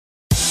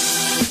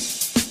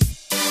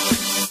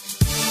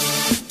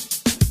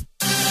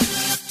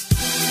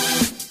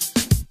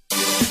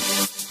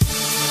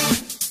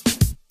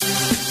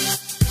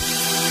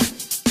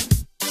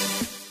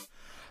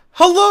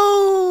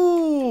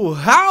Hello!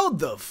 How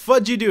the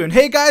fudge you doing?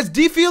 Hey guys,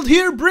 D-Field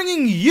here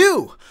bringing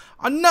you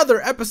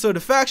another episode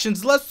of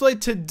Factions Let's Play.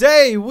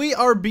 Today we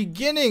are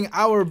beginning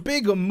our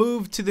big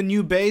move to the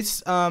new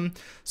base.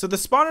 So the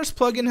spawners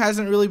plugin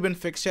hasn't really been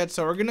fixed yet,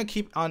 so we're gonna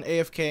keep on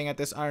AFKing at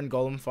this iron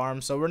golem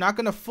farm. So we're not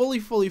gonna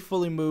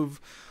fully move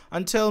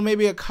until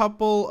maybe a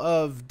couple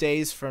of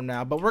days from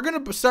now, but we're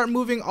gonna start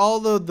moving all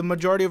the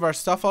majority of our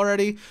stuff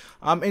already.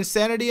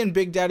 Insanity and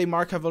Big Daddy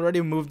Mark have already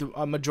moved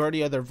a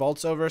majority of their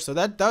vaults over, so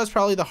that was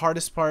probably the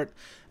hardest part.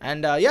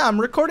 And yeah, I'm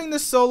recording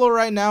this solo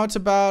right now. It's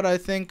about, I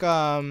think,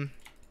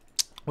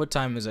 what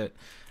time is it?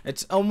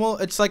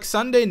 It's like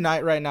Sunday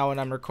night right now when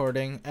I'm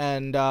recording,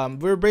 and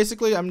we're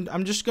basically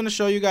I'm just gonna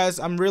show you guys.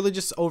 I'm really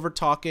just over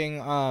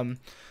talking. I'm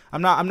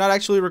not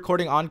actually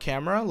recording on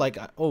camera. Like,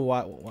 oh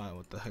wow,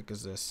 what the heck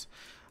is this?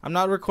 I'm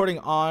not recording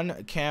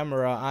on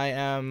camera. I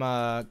am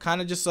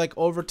kind of just like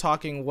over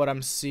talking what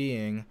I'm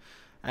seeing,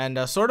 and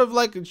sort of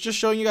like just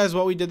showing you guys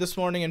what we did this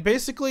morning. And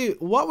basically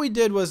what we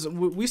did was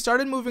we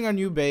started moving our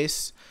new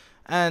base,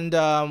 and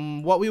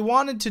what we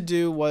wanted to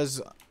do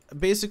was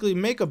basically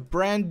make a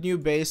brand new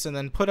base and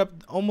then put up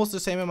almost the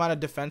same amount of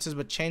defenses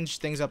but change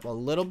things up a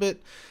little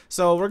bit.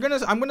 So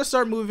I'm gonna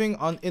start moving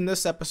on in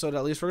this episode.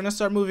 At least we're gonna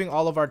start moving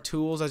all of our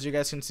tools, as you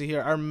guys can see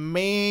here. Our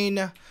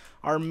main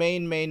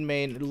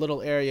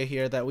little area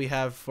here that we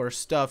have for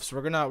stuff. So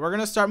we're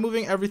gonna start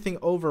moving everything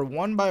over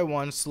one by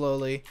one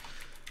slowly.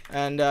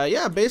 And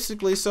yeah,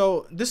 basically,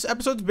 so this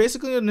episode's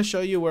basically going to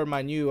show you where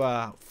my new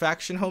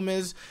faction home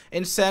is.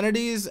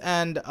 Insanity's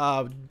and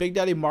Big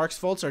Daddy Mark's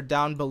vaults are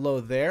down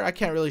below there. I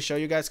can't really show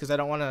you guys because I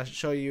don't want to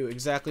show you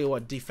exactly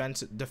what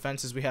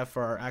defenses we have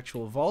for our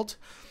actual vault.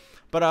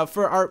 But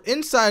for our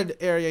inside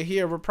area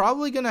here, we're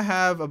probably going to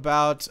have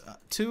about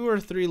 2 or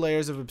 3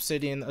 layers of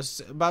obsidian,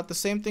 about the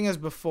same thing as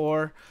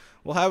before.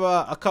 We'll have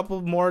a couple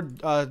more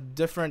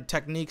different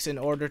techniques in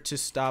order to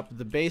stop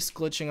the base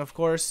glitching, of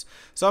course.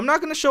 So I'm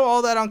not going to show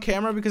all that on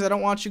camera because I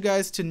don't want you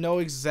guys to know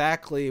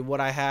exactly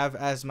what I have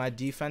as my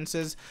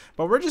defenses.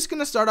 But we're just going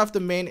to start off the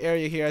main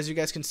area here, as you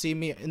guys can see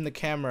me in the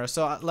camera.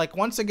 So like,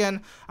 once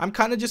again, I'm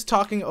kind of just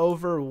talking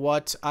over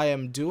what I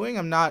am doing.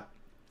 I'm not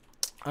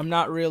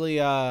really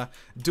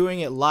doing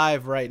it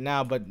live right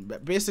now,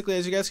 but basically,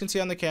 as you guys can see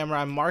on the camera,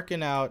 I'm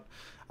marking out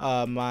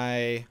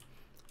my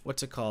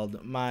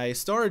my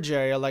storage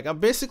area. Like, I'm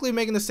basically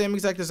making the same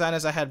exact design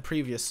as I had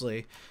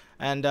previously.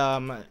 And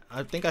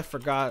I think I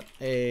forgot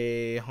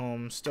a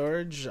home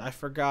storage. I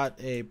forgot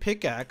a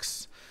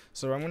pickaxe,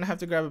 so I'm gonna have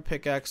to grab a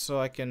pickaxe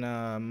so I can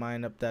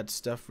mine up that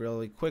stuff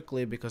really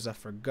quickly because I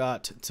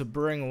forgot to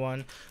bring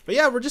one. But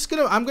yeah,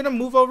 I'm gonna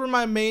move over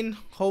my main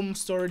home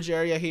storage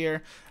area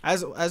here.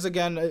 As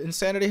again,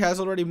 Insanity has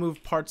already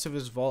moved parts of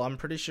his vault. I'm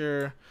pretty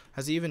sure,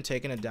 has he even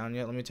taken it down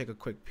yet? Let me take a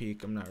quick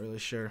peek. I'm not really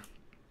sure.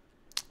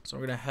 So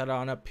we're gonna head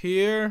on up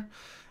here,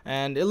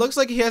 and it looks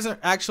like he hasn't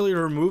actually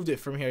removed it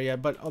from here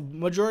yet, but a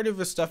majority of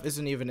his stuff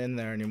isn't even in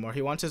there anymore.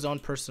 He wants his own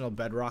personal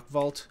bedrock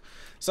vault.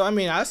 So I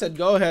mean, I said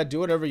go ahead,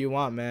 do whatever you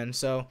want, man.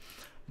 So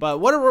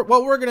but what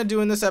we're gonna do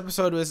in this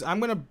episode is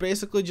I'm gonna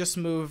basically just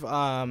move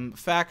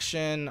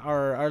faction,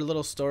 our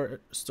little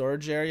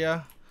storage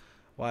area.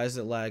 Why is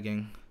it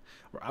lagging?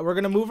 We're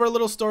gonna move our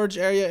little storage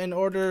area in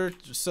order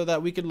so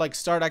that we could like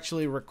start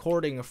actually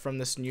recording from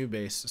this new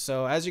base.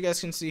 So as you guys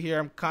can see here,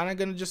 I'm kind of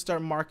gonna just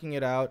start marking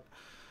it out.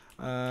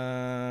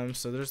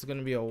 So there's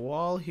gonna be a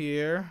wall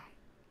here,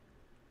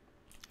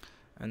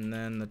 and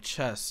then the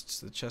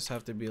chests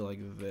have to be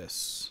like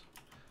this.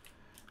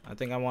 I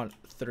think I want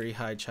 3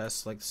 high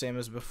chests, like the same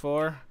as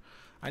before.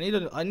 I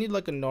need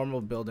like a normal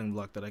building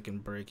block that I can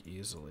break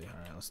easily. All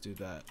right, let's do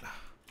that.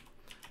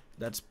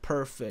 That's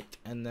perfect.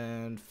 And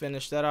then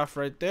finish that off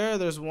right there.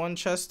 There's one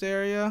chest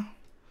area.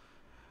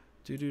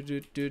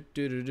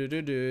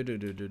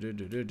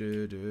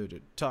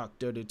 Talk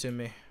dirty to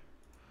me.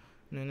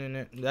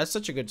 That's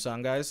such a good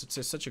song, guys.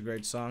 It's such a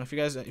great song. If you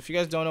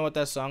guys don't know what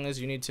that song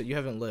is, you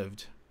haven't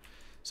lived.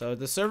 So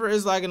the server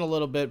is lagging a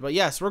little bit, but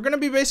yes, we're going to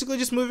be basically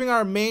just moving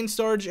our main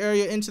storage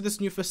area into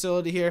this new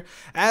facility here.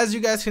 As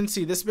you guys can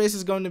see, this base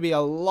is going to be a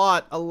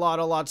lot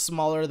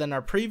smaller than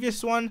our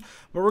previous one,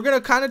 but we're going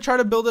to kind of try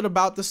to build it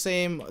about the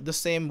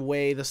same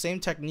way, the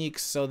same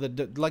techniques, so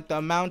that like the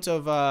amount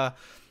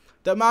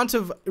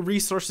of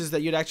resources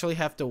that you'd actually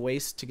have to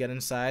waste to get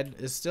inside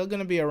is still going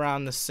to be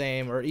around the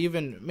same, or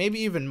maybe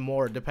even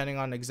more, depending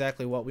on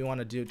exactly what we want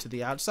to do to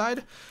the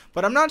outside.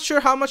 But I'm not sure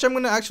how much I'm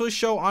going to actually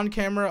show on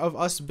camera of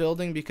us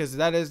building, because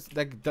that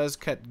does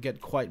get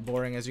quite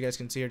boring, as you guys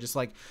can see here, just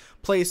like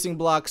placing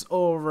blocks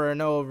over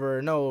and over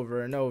and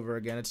over and over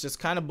again. It's just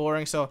kind of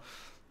boring. So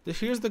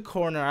here's the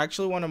corner. I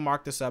actually want to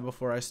mark this out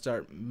before I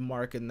start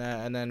marking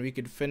that, and then we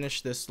could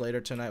finish this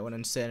later tonight when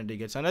Insanity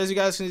gets on. As you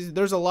guys can see,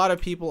 there's a lot of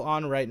people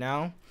on right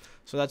now,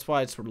 so that's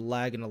why it's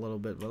lagging a little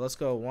bit. But let's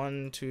go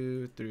 1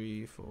 2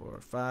 3 4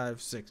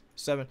 5 6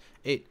 7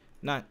 8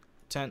 9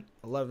 10,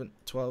 11,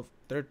 12,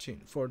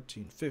 13,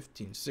 14,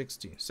 15,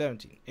 16,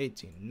 17,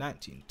 18,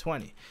 19,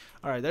 20.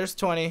 Alright, there's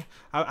 20.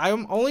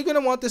 I'm only going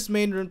to want this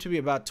main room to be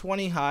about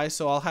 20 high,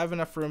 so I'll have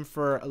enough room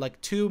for like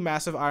 2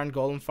 massive iron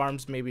golem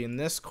farms, maybe in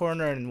this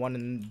corner and one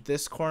in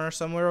this corner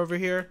somewhere over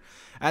here.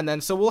 And then,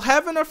 so we'll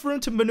have enough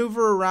room to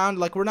maneuver around.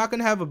 Like, we're not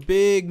going to have a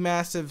big,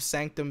 massive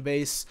sanctum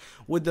base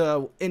with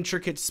the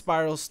intricate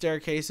spiral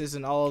staircases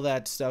and all of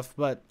that stuff,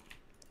 but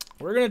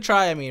we're going to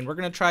try, we're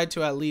going to try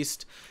to at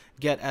least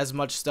get as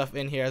much stuff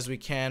in here as we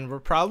can. We're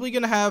probably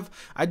gonna have,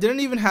 I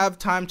didn't even have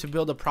time to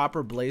build a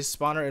proper blaze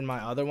spawner in my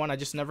other one. I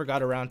just never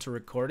got around to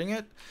recording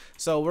it,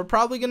 so we're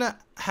probably gonna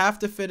have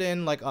to fit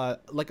in like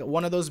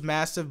one of those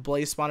massive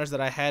blaze spawners that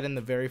I had in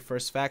the very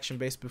first faction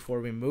base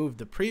before we moved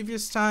the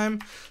previous time.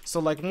 So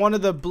like one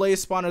of the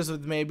blaze spawners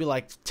with maybe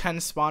like 10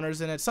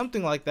 spawners in it,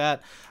 something like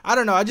that. I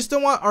don't know, I just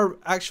don't want our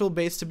actual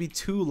base to be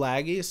too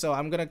laggy, so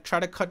I'm gonna try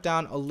to cut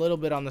down a little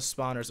bit on the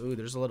spawners. Ooh,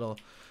 there's a little,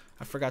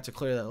 I forgot to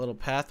clear that little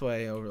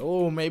pathway over.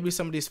 Oh, maybe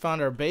somebody's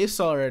found our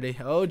base already.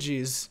 Oh,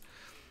 geez.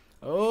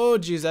 Oh,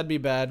 geez, that'd be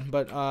bad.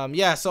 But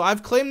yeah, so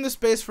I've claimed this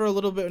base for a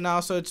little bit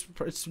now, so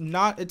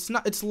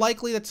it's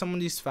likely that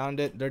somebody's found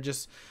it. They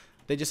just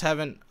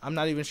haven't. I'm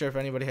not even sure if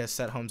anybody has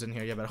set homes in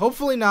here yet, but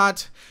hopefully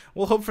not.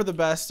 We'll hope for the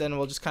best, and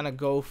we'll just kind of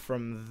go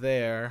from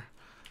there.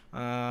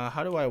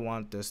 How do I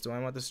want this? Do I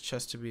want this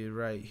chest to be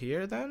right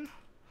here then?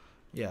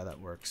 Yeah,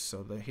 that works.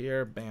 So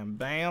here, bam,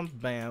 bam,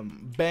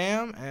 bam,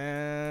 bam,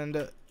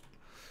 and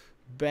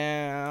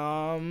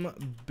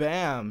bam,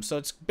 bam. So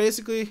it's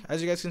basically,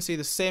 as you guys can see,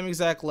 the same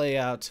exact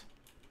layout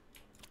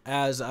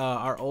as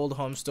our old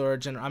home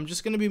storage, and I'm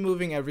just going to be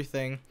moving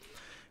everything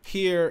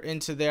here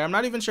into there. I'm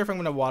not even sure if I'm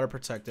going to water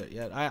protect it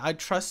yet. I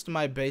trust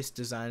my base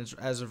designs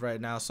as of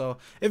right now, so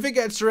if it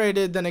gets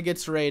raided, then it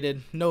gets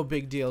raided. No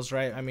big deals,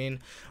 right? I mean,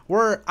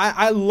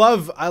 I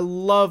love,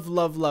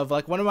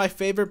 like, one of my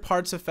favorite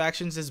parts of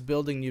factions is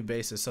building new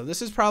bases, so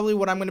this is probably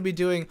what I'm going to be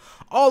doing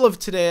all of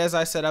today. As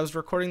I said, I was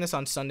recording this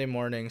on Sunday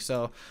morning,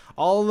 so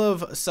all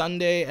of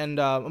Sunday, and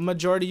a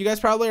majority, you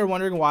guys probably are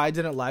wondering why I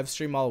didn't live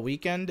stream all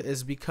weekend,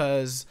 is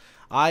because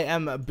I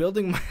am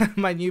building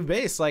my new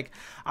base. Like,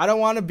 I don't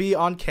want to be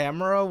on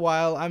camera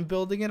while I'm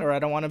building it, or I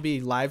don't want to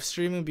be live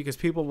streaming because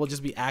people will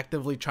just be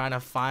actively trying to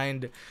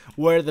find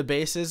where the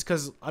base is,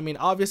 because I mean,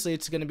 obviously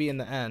it's going to be in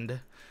the end,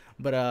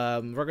 but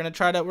we're going to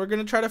try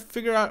to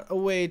figure out a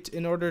way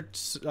in order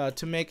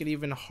to make it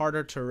even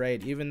harder to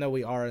raid, even though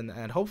we are in the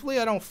end. Hopefully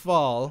I don't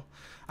fall.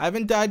 I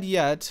haven't died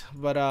yet,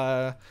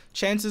 but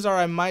chances are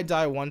I might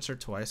die once or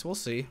twice. We'll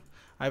see.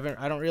 I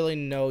don't really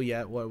know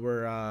yet what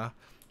we're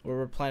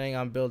planning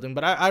on building,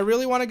 but I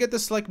really want to get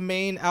this like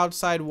main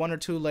outside 1 or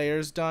 2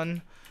 layers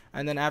done,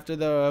 and then after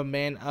the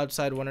main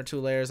outside 1 or 2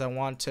 layers, I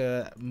want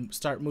to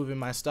start moving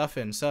my stuff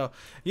in. So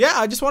yeah,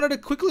 I just wanted to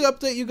quickly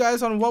update you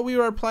guys on what we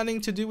are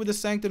planning to do with the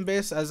sanctum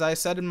base. As I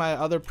said in my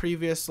other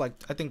previous, like,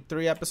 I think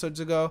 3 episodes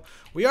ago,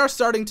 we are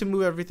starting to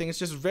move everything. It's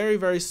just very,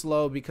 very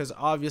slow because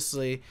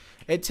obviously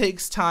it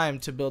takes time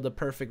to build a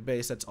perfect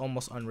base that's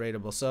almost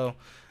unraidable. So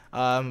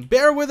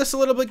bear with us a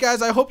little bit,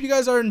 guys. I hope you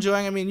guys are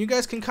enjoying. I mean, you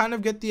guys can kind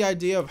of get the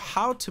idea of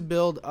how to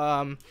build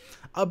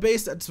a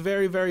base that's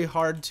very, very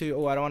hard to...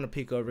 Oh, I don't want to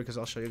peek over because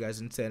I'll show you guys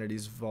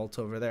Insanity's vault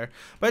over there.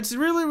 But it's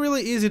really,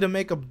 really easy to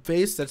make a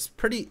base that's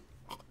pretty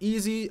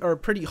easy, or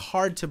pretty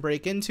hard to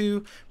break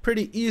into,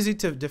 pretty easy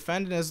to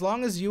defend, and as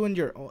long as you and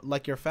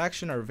your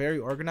faction are very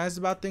organized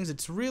about things,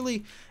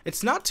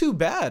 it's not too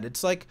bad.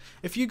 It's like,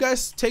 if you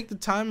guys take the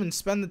time and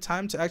spend the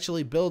time to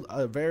actually build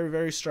a very,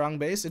 very strong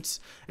base, it's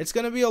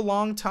gonna be a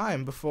long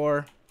time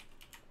before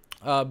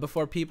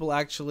people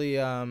actually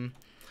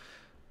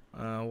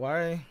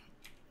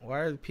why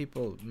are the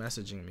people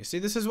messaging me? See,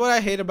 this is what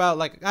I hate about,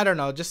 like, I don't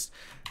know, just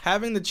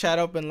having the chat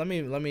open. Let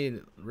me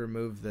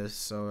remove this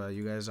so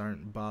you guys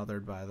aren't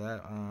bothered by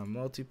that.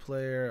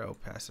 Multiplayer,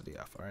 opacity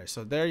off. All right,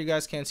 so there you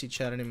guys can't see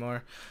chat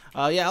anymore.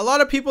 Yeah, a lot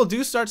of people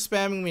do start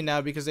spamming me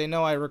now because they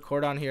know I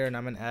record on here and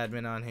I'm an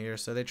admin on here.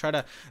 So they try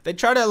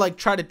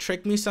to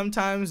trick me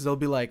sometimes. They'll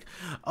be like,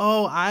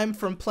 "Oh, I'm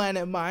from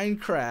Planet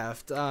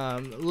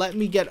Minecraft. Let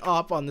me get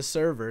up on the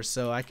server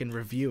so I can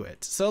review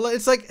it." So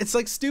it's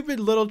like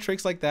stupid little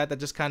tricks like that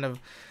just kind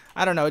of,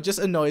 I don't know, it just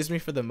annoys me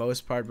for the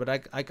most part, but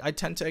I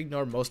tend to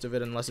ignore most of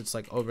it unless it's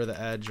like over the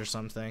edge or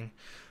something.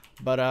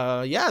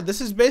 But yeah,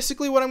 this is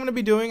basically what I'm going to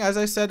be doing. As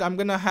I said, I'm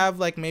going to have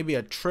like maybe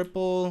a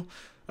triple,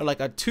 or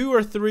like a 2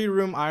 or 3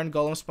 room iron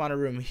golem spawner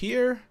room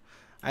here,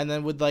 and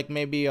then with like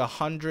maybe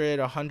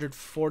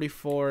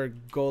 144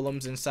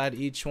 golems inside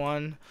each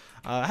one.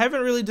 I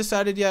haven't really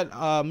decided yet.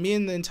 Me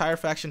and the entire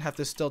faction have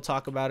to still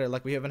talk about it.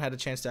 Like, we haven't had a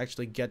chance to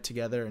actually get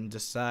together and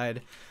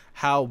decide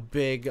how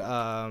big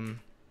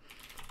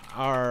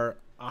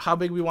how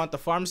big we want the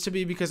farms to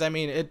be, because I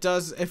mean, it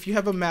does, if you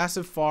have a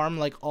massive farm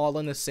like all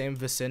in the same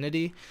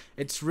vicinity,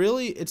 it's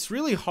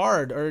really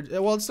hard, or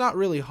well, it's not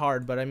really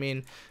hard, but I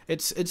mean,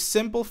 it's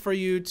simple for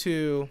you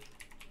to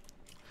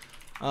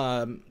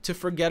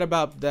forget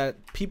about that.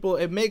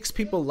 It makes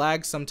people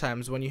lag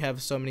sometimes when you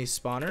have so many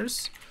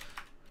spawners.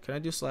 Can I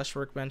do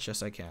 /workbench?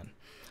 Yes, I can.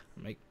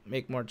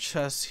 Make more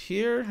chests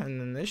here, and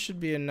then this should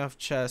be enough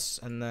chests.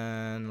 And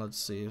then let's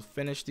see,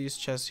 finish these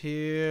chests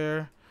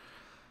here.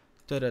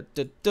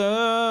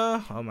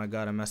 Oh my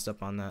god, I messed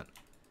up on that.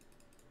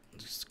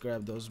 Just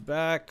grab those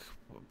back,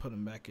 put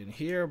them back in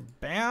here.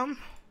 Bam.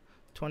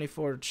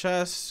 24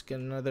 chests, get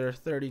another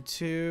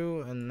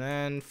 32, and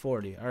then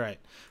 40. All right,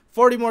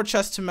 40 more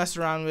chests to mess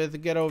around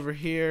with. Get over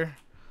here,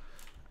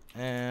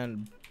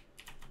 and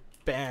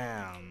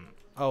bam.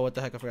 Oh, what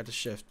the heck, I forgot to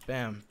shift.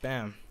 Bam,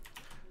 bam.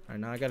 All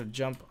right, now I gotta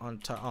jump on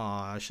top.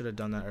 Oh, I should have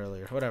done that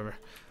earlier. Whatever.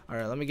 All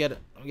right, let me get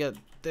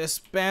this.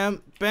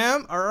 Bam,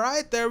 bam. All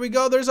right, there we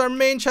go. There's our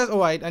main chest.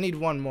 Oh, I need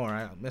one more.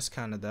 I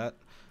miscounted that.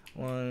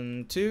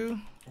 1, 2,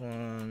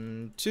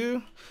 1,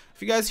 2.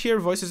 If you guys hear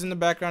voices in the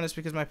background, it's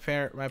because my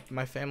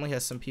family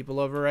has some people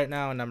over right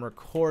now, and I'm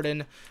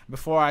recording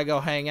before I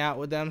go hang out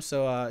with them.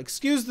 So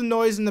excuse the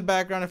noise in the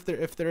background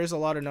if there is a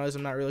lot of noise.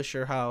 I'm not really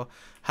sure how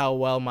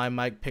well my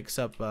mic picks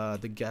up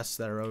the guests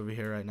that are over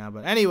here right now.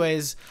 But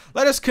anyways,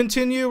 let us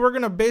continue. We're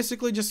gonna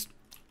basically just,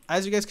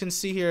 as you guys can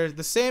see here,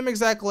 the same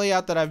exact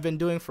layout that I've been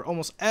doing for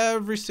almost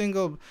every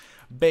single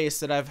base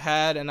that I've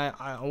had, and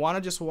I want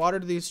to just water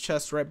these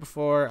chests right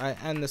before I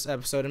end this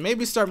episode and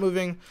maybe start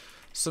moving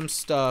some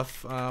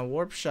stuff.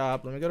 Warp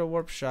shop, let me go to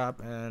warp shop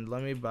and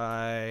let me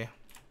buy,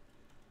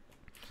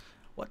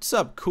 what's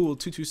up, cool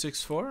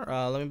 2264.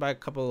 Let me buy a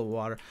couple of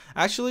water.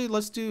 Actually,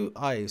 let's do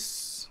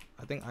ice.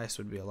 I think ice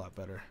would be a lot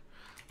better.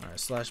 All right,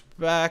 slash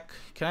back.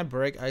 Can I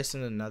break ice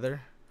in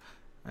another?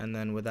 And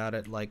then without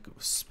it like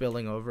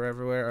spilling over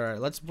everywhere. All right,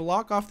 let's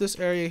block off this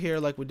area here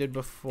like we did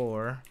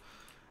before.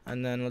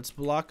 And then let's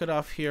block it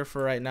off here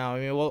for right now.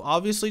 I mean, we'll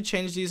obviously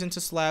change these into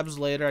slabs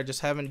later. I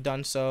just haven't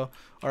done so.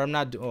 Or I'm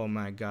not. Oh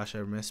my gosh, I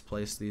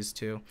misplaced these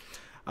two.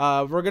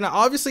 We're going to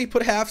obviously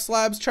put half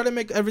slabs. Try to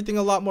make everything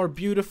a lot more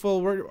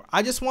beautiful.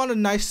 I just want a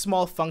nice,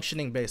 small,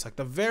 functioning base. Like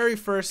the very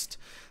first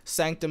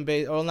Sanctum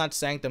base. Well, not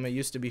Sanctum. It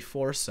used to be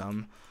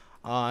Foursome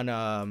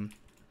on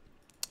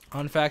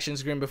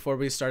Factions Green before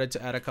we started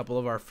to add a couple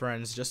of our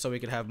friends. Just so we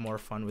could have more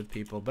fun with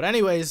people. But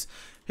anyways,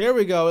 here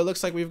we go. It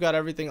looks like we've got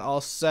everything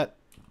all set.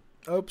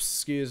 Oops,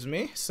 excuse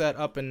me. Set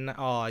up and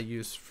oh, I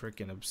used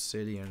freaking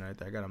obsidian right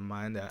there. I gotta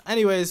mine that.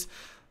 Anyways,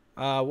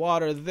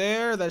 water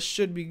there. That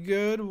should be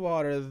good.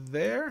 Water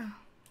there.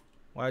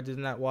 Why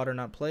didn't that water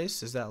not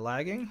place? Is that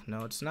lagging?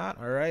 No, it's not.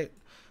 All right.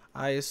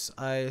 Ice,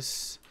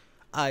 ice,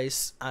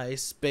 ice,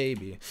 ice,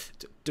 baby.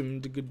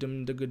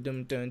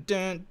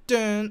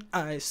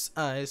 Ice,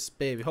 ice,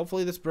 baby.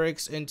 Hopefully this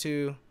breaks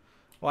into.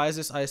 Why is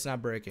this ice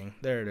not breaking?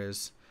 There it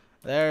is.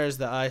 There's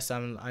the ice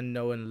I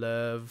know and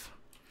love.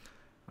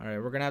 Alright,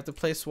 we're going to have to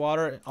place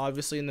water,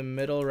 obviously, in the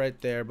middle right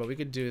there, but we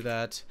could do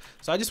that.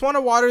 So I just want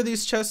to water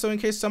these chests so in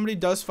case somebody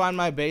does find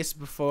my base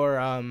before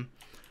I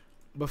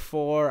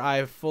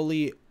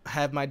fully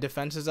have my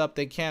defenses up,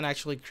 they can't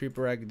actually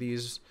creeper egg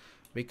these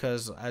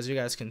because, as you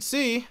guys can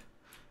see,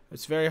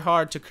 it's very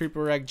hard to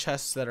creeper egg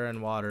chests that are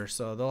in water.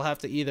 So they'll have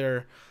to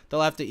either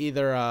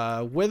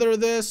wither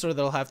this, or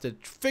they'll have to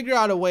figure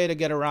out a way to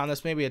get around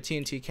this. Maybe a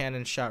TNT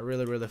cannon shot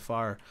really, really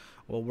far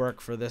will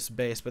work for this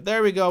base. But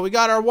there we go. We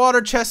got our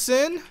water chests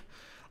in.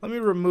 Let me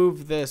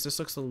remove this. This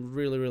looks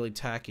really, really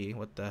tacky.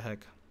 What the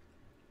heck?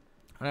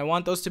 And I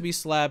want those to be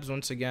slabs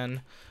once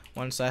again,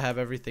 once I have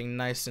everything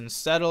nice and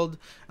settled.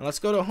 And let's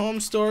go to home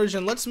storage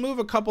and let's move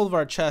a couple of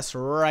our chests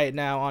right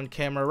now on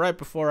camera, right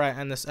before I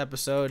end this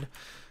episode.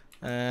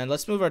 And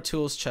let's move our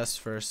tools chest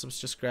first. Let's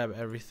just grab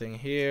everything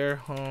here.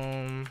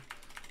 Home.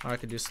 Or I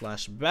could do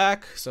slash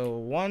back. So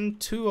 1,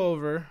 2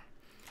 over.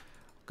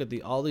 Look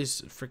at all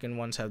these freaking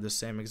ones have the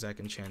same exact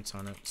enchants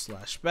on it.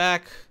 Slash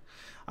back.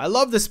 I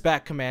love this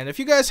back command. If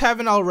you guys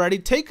haven't already,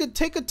 take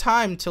a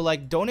time to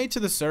like donate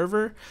to the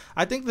server.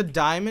 I think the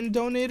diamond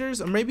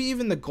donators, or maybe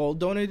even the gold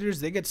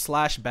donators, they get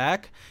slash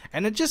back,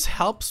 and it just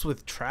helps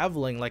with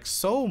traveling like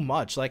so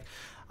much. Like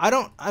I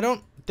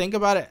don't think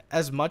about it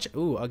as much.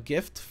 Ooh, a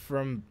gift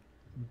from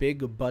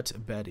Big Butt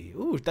Betty.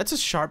 Ooh, that's a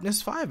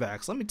sharpness 5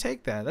 axe. Let me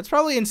take that. That's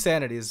probably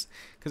Insanity's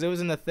because it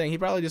was in the thing. He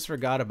probably just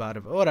forgot about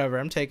it. But whatever,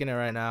 I'm taking it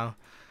right now.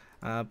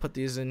 Put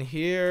these in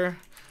here.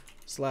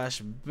 Slash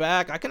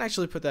back. I can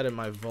actually put that in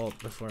my vault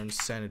before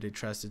Insanity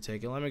tries to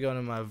take it. Let me go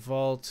into my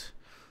vault.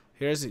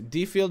 Here's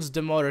D-Field's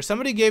Demoter.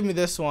 Somebody gave me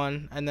this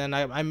one, and then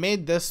I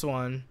made this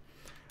one,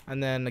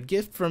 and then a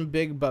gift from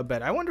Big Butt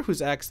Betty. I wonder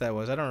whose axe that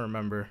was. I don't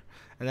remember.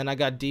 And then I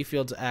got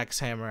D-Field's axe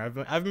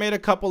hammer. I've made a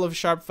couple of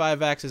sharp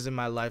 5 axes in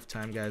my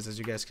lifetime, guys, as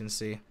you guys can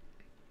see.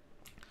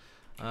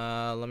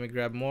 Let me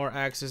grab more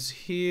axes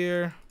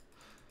here.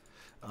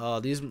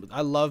 Oh, these,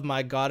 I love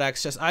my god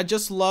axe chest. I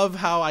just love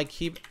how I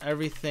keep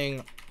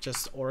everything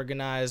just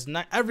organized.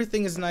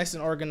 Everything is nice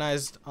and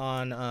organized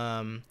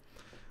on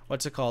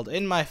what's it called,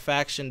 in my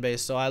faction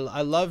base. So I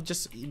love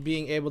just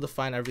being able to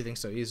find everything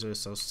so easily.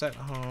 So set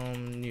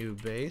home, new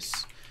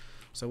base.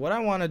 So what I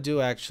want to do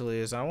actually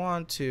is I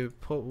want to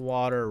put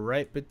water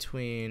right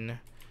between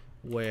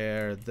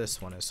where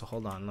this one is. So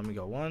hold on, let me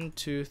go 1,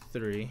 2,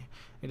 3. I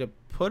need to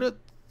put a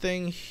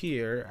thing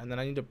here, and then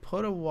I need to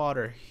put a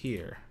water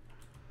here.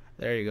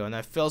 There you go. And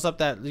that fills up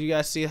that, you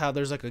guys see how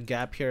there's like a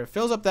gap here? It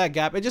fills up that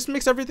gap. It just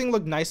makes everything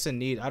look nice and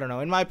neat. I don't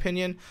know. In my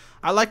opinion,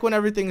 I like when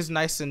everything is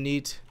nice and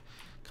neat.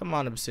 Come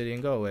on,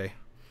 obsidian, go away.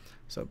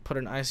 So put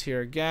an ice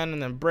here again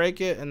and then break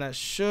it, and that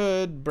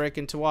should break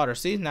into water.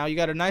 See, now you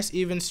got a nice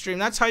even stream.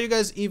 That's how you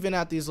guys even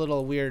out these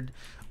little weird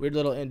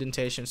little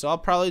indentations. So I'll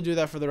probably do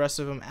that for the rest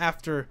of them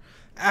after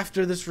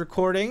this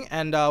recording,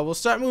 and we'll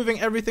start moving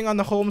everything on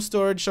the home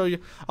storage. Show you,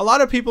 a lot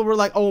of people were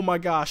like, oh my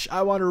gosh,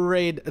 I want to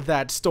raid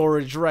that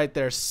storage right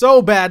there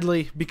so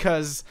badly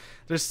because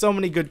there's so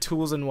many good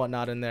tools and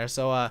whatnot in there.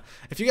 So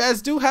if you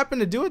guys do happen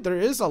to do it, there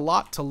is a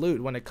lot to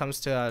loot when it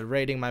comes to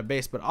raiding my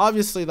base, but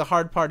obviously the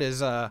hard part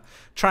is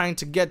trying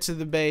to get to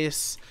the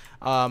base.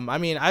 I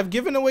mean, I've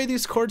given away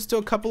these cords to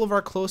a couple of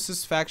our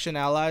closest faction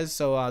allies,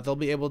 so they'll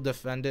be able to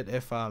defend it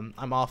if I'm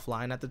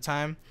offline at the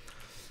time.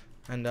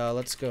 And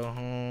let's go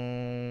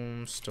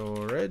home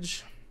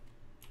storage,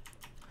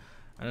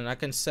 and then I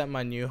can set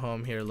my new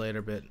home here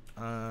later. But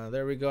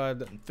there we go. I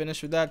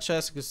finished with that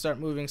chest. I can start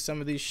moving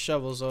some of these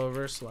shovels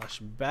over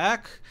 /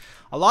 back.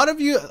 All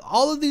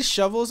of these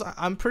shovels,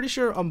 I'm pretty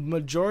sure a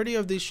majority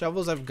of these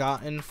shovels I've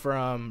gotten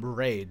from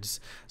raids.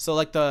 So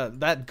like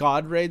that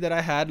god raid that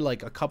I had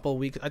like a couple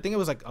weeks, I think it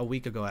was like a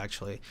week ago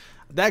actually.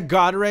 That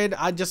god raid,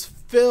 I just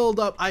fill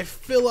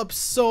up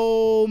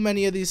so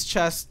many of these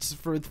chests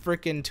for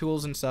freaking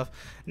tools and stuff.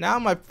 Now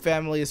my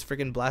family is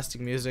freaking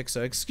blasting music,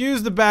 so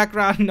excuse the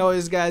background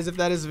noise, guys, if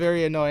that is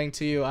very annoying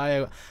to you.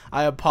 I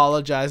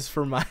apologize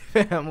for my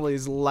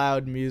family's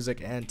loud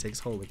music antics.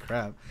 Holy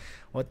crap.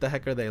 What the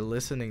heck are they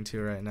listening to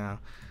right now?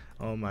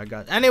 Oh my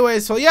god. Anyway,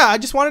 so yeah, I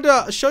just wanted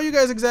to show you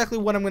guys exactly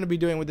what I'm going to be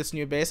doing with this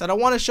new base. I don't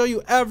want to show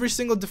you every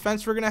single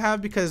defense we're going to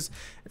have because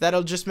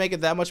that'll just make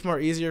it that much more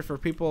easier for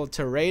people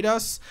to raid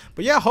us.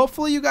 But yeah,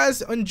 hopefully you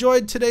guys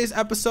enjoyed today's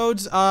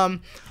episodes.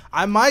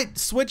 I might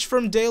switch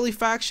from daily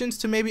factions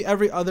to maybe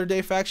every other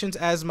day factions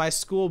as my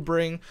school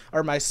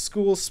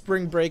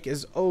spring break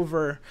is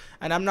over,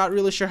 and I'm not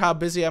really sure how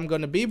busy I'm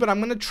going to be, but I'm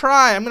going to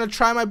try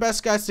my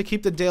best, guys, to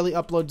keep the daily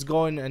uploads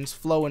going and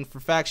flowing for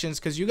factions,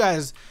 because you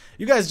guys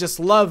just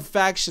love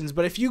factions.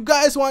 But if you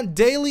guys want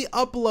daily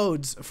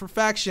uploads for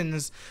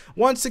factions,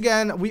 once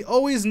again, we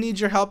always need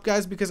your help,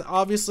 guys, because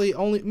obviously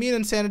only me and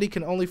Insanity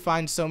can only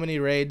find so many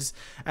raids,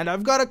 and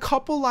I've got a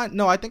couple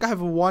I think I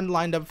have one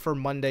lined up for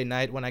Monday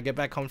night when I get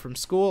back home from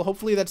school.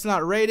 Hopefully that's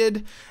not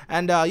rated,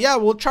 and yeah,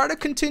 we'll try to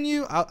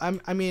continue.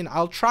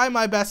 I'll try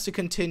my best to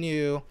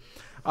continue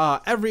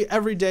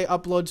every day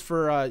uploads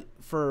for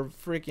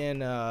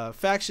freaking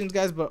factions,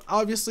 guys, but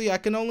obviously I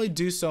can only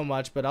do so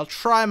much, but I'll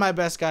try my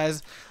best,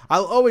 guys.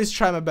 I'll always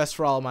try my best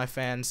for all of my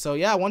fans. So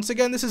yeah, once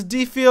again, this is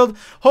D-Field.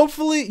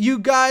 Hopefully you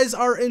guys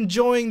are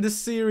enjoying this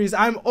series.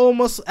 I'm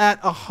almost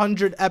at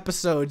 100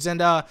 episodes,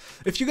 and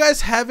if you guys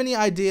have any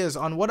ideas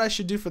on what I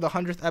should do for the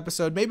 100th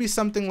episode, maybe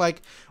something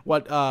like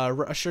what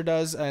Rusher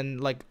does,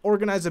 and like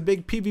organize a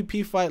big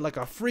PvP fight, like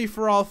a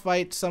free-for-all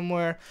fight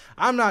somewhere.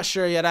 I'm not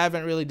sure yet. I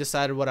haven't really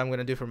decided what I'm going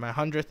to do for my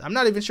 100th. I'm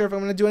not even sure if I'm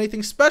going to do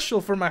anything special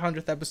for my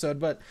 100th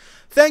episode, but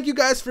thank you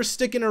guys for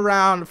sticking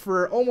around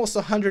for almost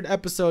 100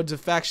 episodes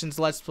of Factions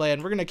Let's Play,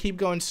 and we're going to keep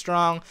going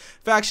strong.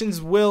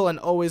 Factions will and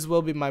always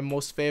will be my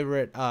most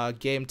favorite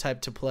game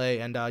type to play,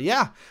 and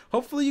yeah,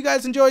 hopefully you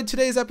guys enjoyed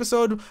today's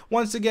episode.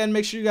 Once again,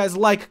 make sure you guys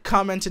like,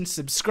 comment, and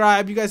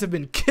subscribe. You guys have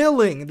been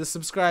killing the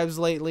subscribes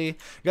lately. You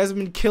guys have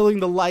been killing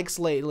the likes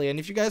lately, and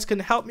if you guys can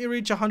help me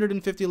reach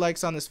 150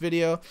 likes on this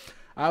video,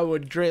 I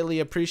would greatly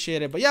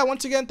appreciate it. But yeah,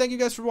 once again, thank you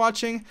guys for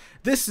watching.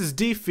 This is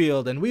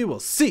D-Field, and we will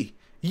see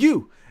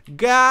you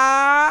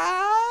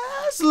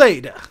guys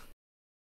later.